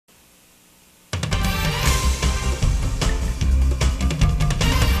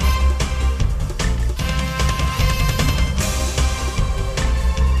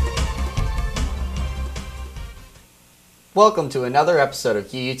Welcome to another episode of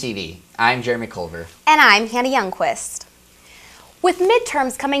QUTV. I'm Jeremy Culver. And I'm Hannah Youngquist. With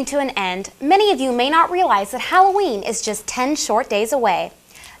midterms coming to an end, many of you may not realize that Halloween is just 10 short days away.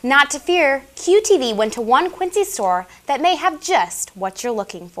 Not to fear, QUTV went to one Quincy store that may have just what you're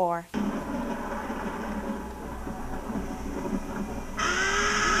looking for.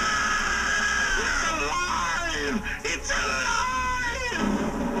 It's alive!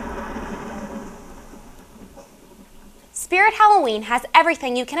 Spirit Halloween has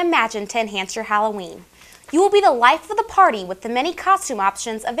everything you can imagine to enhance your Halloween. You will be the life of the party with the many costume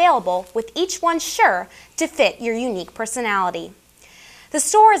options available, with each one sure to fit your unique personality. The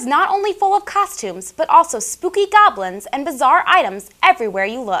store is not only full of costumes, but also spooky goblins and bizarre items everywhere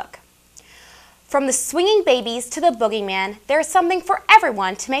you look. From the swinging babies to the boogeyman, there is something for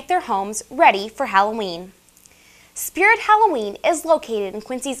everyone to make their homes ready for Halloween. Spirit Halloween is located in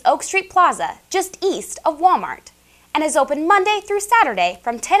Quincy's Oak Street Plaza, just east of Walmart, and is open Monday through Saturday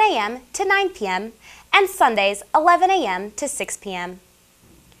from 10 a.m. to 9 p.m. and Sundays 11 a.m. to 6 p.m.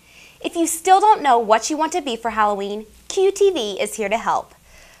 If you still don't know what you want to be for Halloween, QUTV is here to help.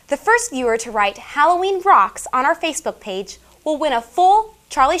 The first viewer to write Halloween Rocks on our Facebook page will win a full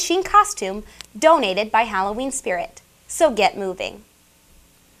Charlie Sheen costume donated by Halloween Spirit. So get moving.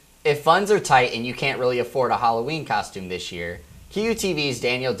 If funds are tight and you can't really afford a Halloween costume this year, QUTV's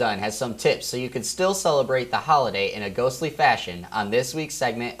Daniel Dunn has some tips so you can still celebrate the holiday in a ghostly fashion on this week's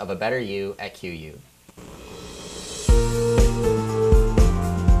segment of A Better You at QU.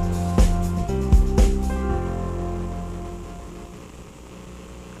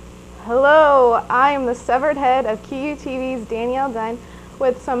 Hello, I am the severed head of QUTV's Danielle Dunn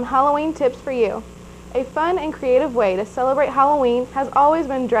with some Halloween tips for you. A fun and creative way to celebrate Halloween has always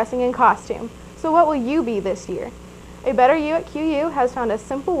been dressing in costume. So what will you be this year? A Better You at QU has found a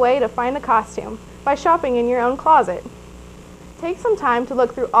simple way to find a costume by shopping in your own closet. Take some time to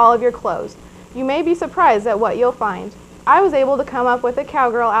look through all of your clothes. You may be surprised at what you'll find. I was able to come up with a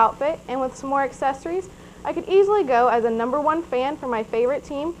cowgirl outfit, and with some more accessories, I could easily go as a #1 fan for my favorite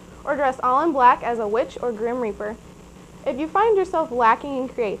team or dress all in black as a witch or Grim Reaper. If you find yourself lacking in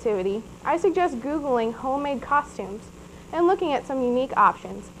creativity, I suggest Googling homemade costumes and looking at some unique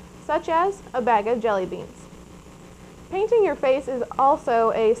options, such as a bag of jelly beans. Painting your face is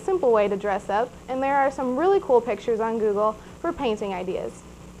also a simple way to dress up, and there are some really cool pictures on Google for painting ideas.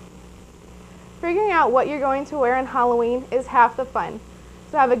 Figuring out what you're going to wear on Halloween is half the fun,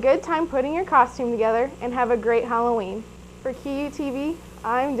 so have a good time putting your costume together and have a great Halloween. For QUTV,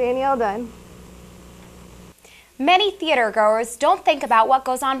 I'm Danielle Dunn. Many theater goers don't think about what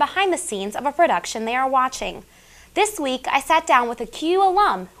goes on behind the scenes of a production they are watching. This week, I sat down with a QU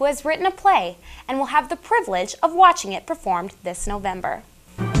alum who has written a play and will have the privilege of watching it performed this November.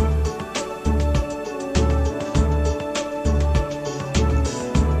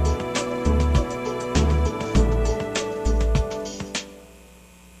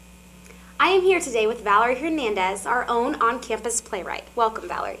 I am here today with Valerie Hernandez, our own on-campus playwright. Welcome,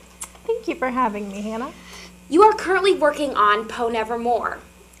 Valerie. Thank you for having me, Hannah. You are currently working on Poe Nevermore.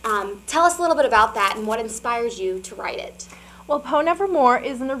 Tell us a little bit about that and what inspires you to write it. Well, Poe Nevermore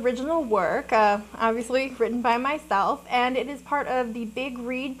is an original work, obviously written by myself, and it is part of the Big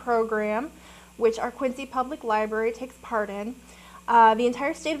Read program, which our Quincy Public Library takes part in. The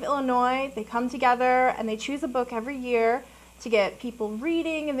entire state of Illinois, they come together and they choose a book every year to get people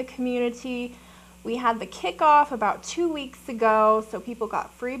reading in the community. We had the kickoff about 2 weeks ago, so people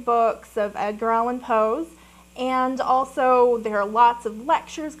got free books of Edgar Allan Poe's. And also there are lots of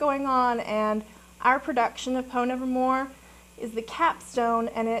lectures going on, and our production of Poe Nevermore is the capstone,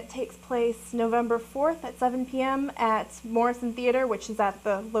 and it takes place November 4th at 7 p.m. at Morrison Theater, which is at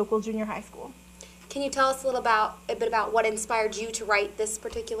the local junior high school. Can you tell us a bit about what inspired you to write this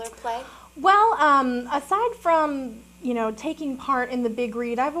particular play? Well, aside from, taking part in the Big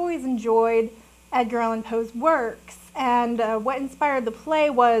Read, I've always enjoyed Edgar Allan Poe's works, and what inspired the play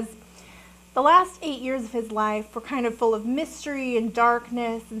was the last 8 years of his life were kind of full of mystery and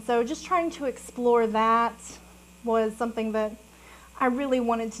darkness, and so just trying to explore that was something that I really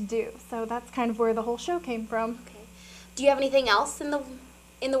wanted to do. So that's kind of where the whole show came from. Okay. Do you have anything else in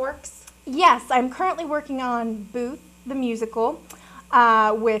the works? Yes, I'm currently working on Booth, the musical,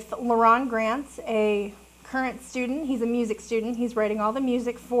 with LaRon Grant, a current student. He's a music student. He's writing all the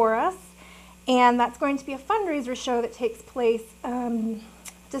music for us, and that's going to be a fundraiser show that takes place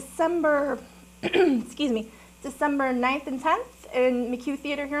December 9th and 10th in McHugh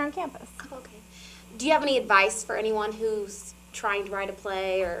Theater here on campus. Okay. Do you have any advice for anyone who's trying to write a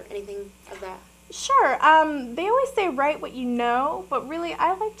play or anything of that? Sure. They always say write what you know, but really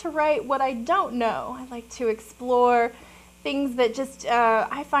I like to write what I don't know. I like to explore things that just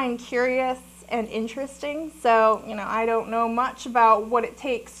I find curious and interesting. So, I don't know much about what it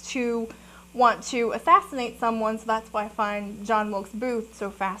takes to want to assassinate someone, so that's why I find John Wilkes Booth so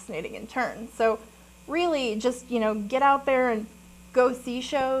fascinating in turn. So really just, get out there and go see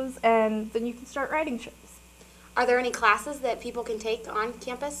shows, and then you can start writing shows. Are there any classes that people can take on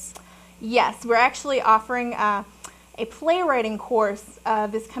campus? Yes, we're actually offering a playwriting course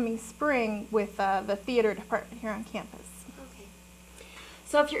this coming spring with the theater department here on campus. Okay.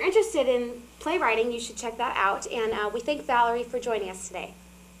 So if you're interested in playwriting, you should check that out, and we thank Valerie for joining us today.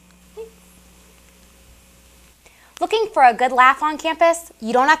 Thanks. Looking for a good laugh on campus?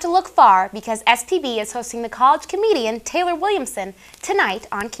 You don't have to look far, because SPB is hosting the college comedian Taylor Williamson tonight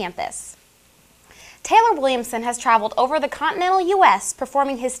on campus. Taylor Williamson has traveled over the continental U.S.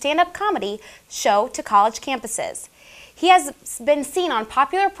 performing his stand-up comedy show to college campuses. He has been seen on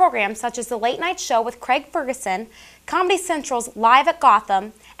popular programs such as The Late Night Show with Craig Ferguson, Comedy Central's Live at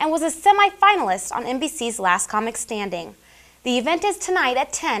Gotham, and was a semi-finalist on NBC's Last Comic Standing. The event is tonight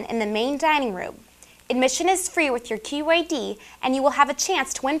at 10 in the main dining room. Admission is free with your QAD, and you will have a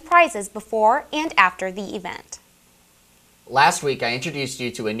chance to win prizes before and after the event. Last week, I introduced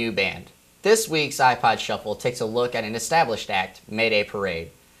you to a new band. This week's Ipod Shuffle takes a look at an established act, Mayday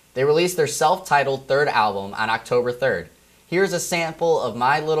Parade. They released their self-titled third album on October 3rd. Here's a sample of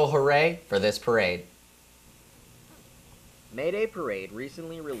My Little Hooray for this parade. Mayday Parade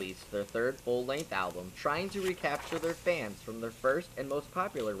recently released their third full-length album, trying to recapture their fans from their first and most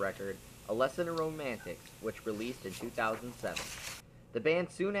popular record, A Lesson in Romantics, which released in 2007. The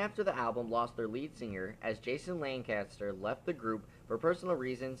band soon after the album lost their lead singer as Jason Lancaster left the group for personal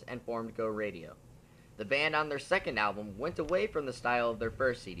reasons and formed Go Radio. The band on their second album went away from the style of their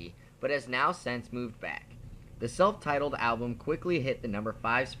first CD, but has now since moved back. The self-titled album quickly hit the number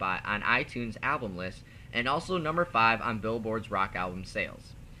 5 spot on iTunes album list and also number 5 on Billboard's rock album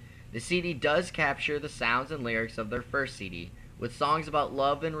sales. The CD does capture the sounds and lyrics of their first CD, with songs about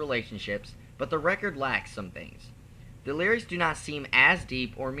love and relationships, but the record lacks some things. The lyrics do not seem as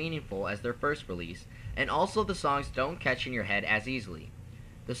deep or meaningful as their first release, and also the songs don't catch in your head as easily.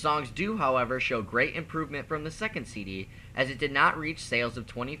 The songs do, however, show great improvement from the second CD, as it did not reach sales of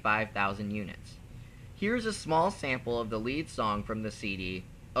 25,000 units. Here's a small sample of the lead song from the CD,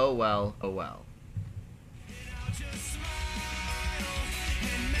 Oh Well, Oh Well.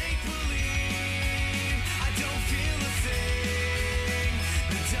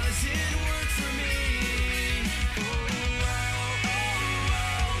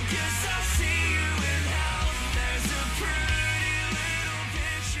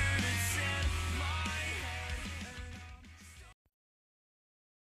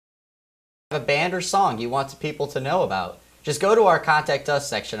 A band or song you want people to know about, just go to our Contact Us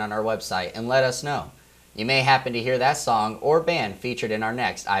section on our website and let us know. You may happen to hear that song or band featured in our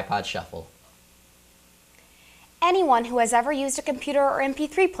next Ipod Shuffle. Anyone who has ever used a computer or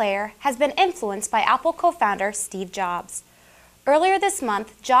MP3 player has been influenced by Apple co-founder Steve Jobs. Earlier this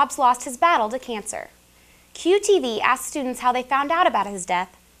month, Jobs lost his battle to cancer. QUTV asked students how they found out about his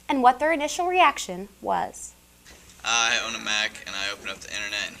death and what their initial reaction was. I own a Mac, and I opened up the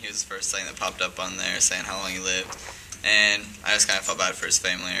internet, and he was the first thing that popped up on there saying how long he lived. And I just kind of felt bad for his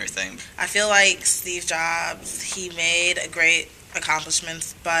family and everything. I feel like Steve Jobs, he made a great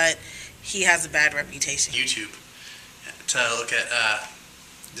accomplishments, but he has a bad reputation. YouTube to look at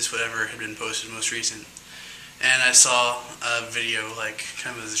just whatever had been posted most recent. And I saw a video like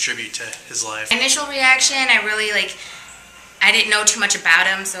kind of as a tribute to his life. Initial reaction, I didn't know too much about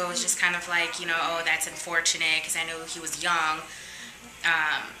him, so it was just kind of like, oh, that's unfortunate, because I knew he was young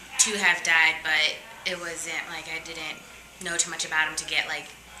to have died, but it wasn't like I didn't know too much about him to get like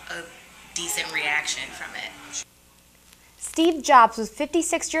a decent reaction from it. Steve Jobs was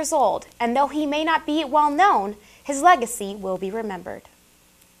 56 years old, and though he may not be well known, his legacy will be remembered.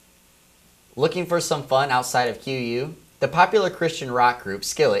 Looking for some fun outside of QU? The popular Christian rock group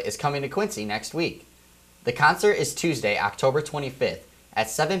Skillet is coming to Quincy next week. The concert is Tuesday, October 25th at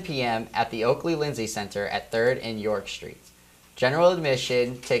 7 p.m. at the Oakley Lindsay Center at 3rd and York Street. General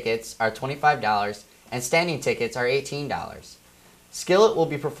admission tickets are $25 and standing tickets are $18. Skillet will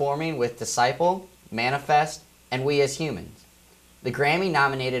be performing with Disciple, Manifest, and We as Humans. The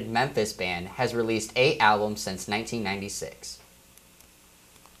Grammy-nominated Memphis band has released 8 albums since 1996.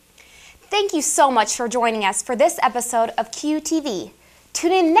 Thank you so much for joining us for this episode of QUTV.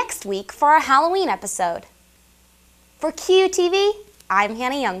 Tune in next week for our Halloween episode. For QUTV, I'm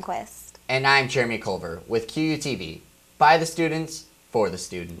Hannah Youngquist. And I'm Jeremy Culver with QUTV. By the students, for the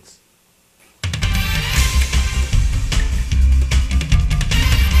students.